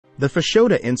The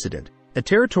Fashoda Incident, a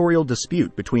territorial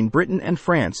dispute between Britain and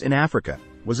France in Africa,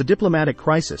 was a diplomatic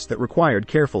crisis that required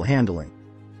careful handling.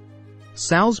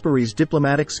 Salisbury's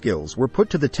diplomatic skills were put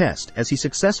to the test as he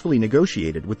successfully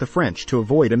negotiated with the French to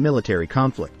avoid a military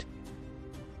conflict.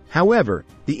 However,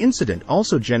 the incident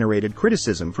also generated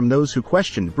criticism from those who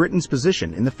questioned Britain's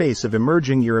position in the face of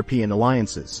emerging European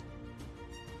alliances.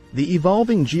 The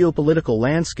evolving geopolitical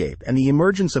landscape and the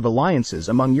emergence of alliances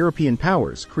among European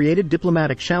powers created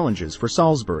diplomatic challenges for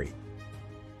Salisbury.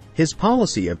 His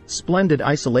policy of splendid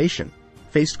isolation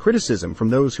faced criticism from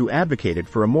those who advocated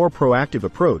for a more proactive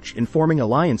approach in forming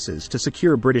alliances to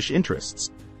secure British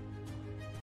interests,